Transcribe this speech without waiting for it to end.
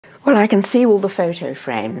Well, I can see all the photo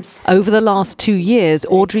frames. Over the last 2 years,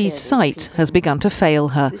 Audrey's sight has begun to fail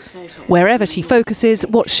her. Wherever she focuses,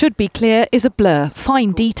 what should be clear is a blur.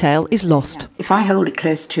 Fine detail is lost. If I hold it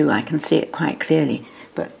close to, I can see it quite clearly,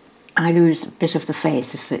 but I lose a bit of the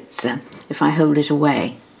face if I hold it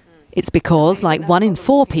away. It's because, like 1 in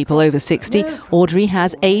 4 people over 60, Audrey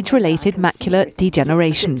has age-related macular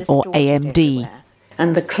degeneration, or AMD.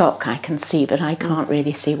 And the clock I can see, but I can't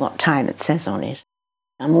really see what time it says on it.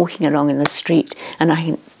 I'm walking along in the street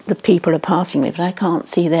and the people are passing me, but I can't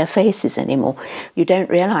see their faces anymore. You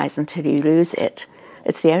don't realise until you lose it.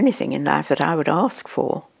 It's the only thing in life that I would ask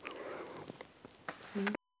for.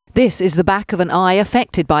 This is the back of an eye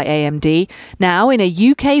affected by AMD. Now, in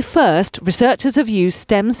a UK first, researchers have used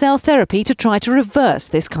stem cell therapy to try to reverse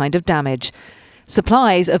this kind of damage.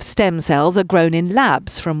 Supplies of stem cells are grown in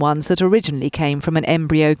labs from ones that originally came from an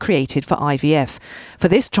embryo created for IVF. For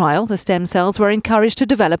this trial, the stem cells were encouraged to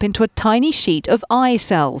develop into a tiny sheet of eye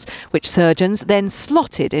cells, which surgeons then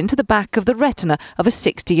slotted into the back of the retina of a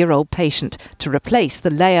 60-year-old patient to replace the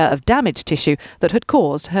layer of damaged tissue that had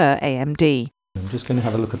caused her AMD. I'm just going to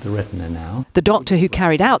have a look at the retina now. The doctor who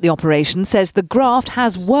carried out the operation says the graft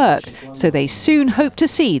has worked, so they soon hope to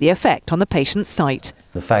see the effect on the patient's sight.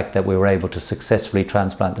 The fact that we were able to successfully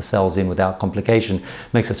transplant the cells in without complication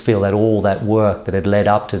makes us feel that all that work that had led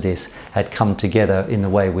up to this had come together in the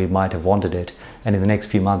way we might have wanted it. And in the next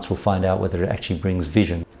few months we'll find out whether it actually brings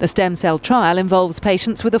vision. The stem cell trial involves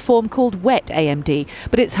patients with a form called wet AMD,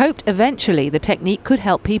 but it's hoped eventually the technique could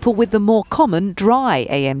help people with the more common dry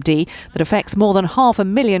AMD that affects more than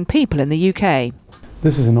 500,000 people in the UK.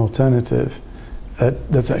 This is an alternative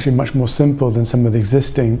that's actually much more simple than some of the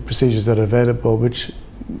existing procedures that are available, which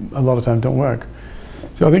a lot of times don't work.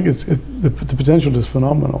 So I think the potential is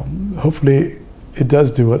phenomenal. Hopefully it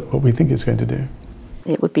does do what we think it's going to do.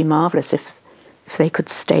 It would be marvellous if they could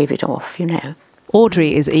stave it off, you know.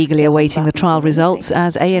 Audrey is eagerly awaiting the trial results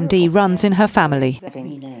as AMD runs in her family.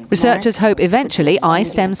 Researchers hope eventually eye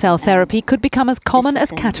stem cell therapy could become as common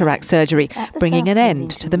as cataract surgery, bringing an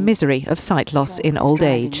end to the misery of sight loss in old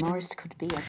age.